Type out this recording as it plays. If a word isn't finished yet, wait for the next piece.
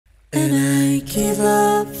And I give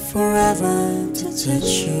up forever to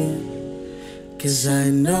touch you, 'cause I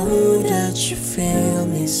know that you feel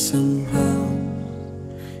me somehow.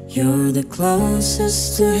 You're the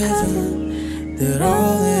closest to heaven that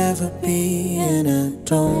I'll ever be, and I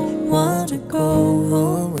don't want to go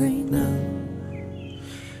home right now.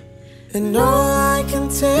 And all I can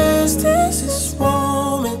taste is this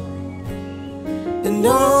moment, and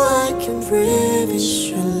all I can breathe is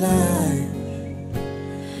your life.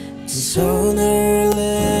 Sooner or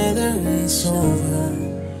later it's over,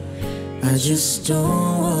 I just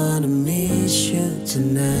don't wanna miss you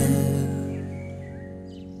tonight.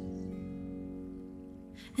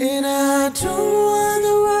 And I don't want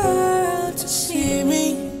the world to see me,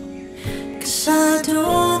 'cause I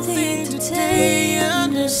don't think that they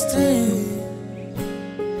understand.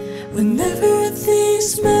 When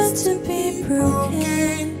everything's meant to be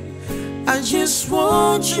broken, I just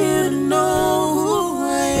want you to know who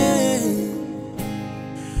I am.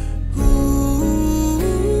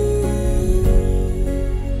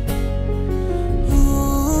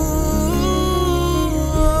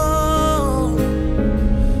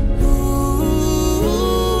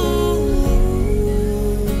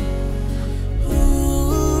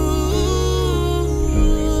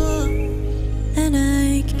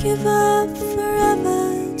 Give up forever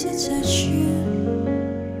to touch you,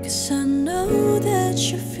 'cause I know that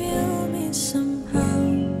you feel me somehow.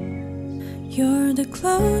 You're the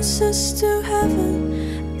closest to heaven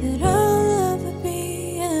that I'll ever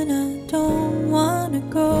be, and I don't wanna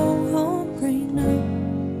go home right now.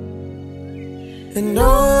 And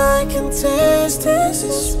all I can taste is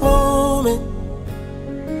this moment,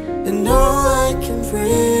 and all I can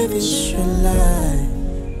breathe is your life.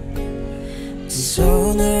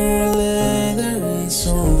 Sooner or later it's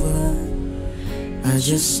over, I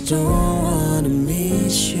just don't wanna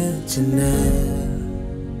miss you tonight.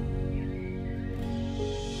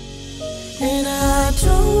 And I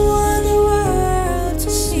don't want the world to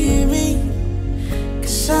see me,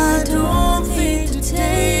 'cause I don't think that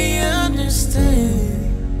they understand.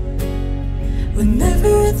 When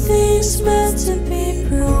everything's meant to be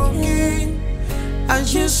broken, I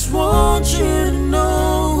just want you to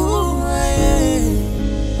know who I am.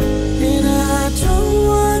 And I don't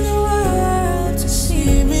want the world to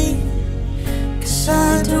see me, 'cause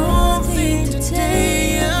I don't think that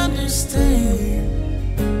they understand.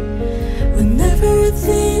 When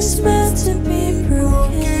everything's meant to be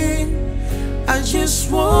broken, I just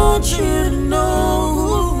want you to know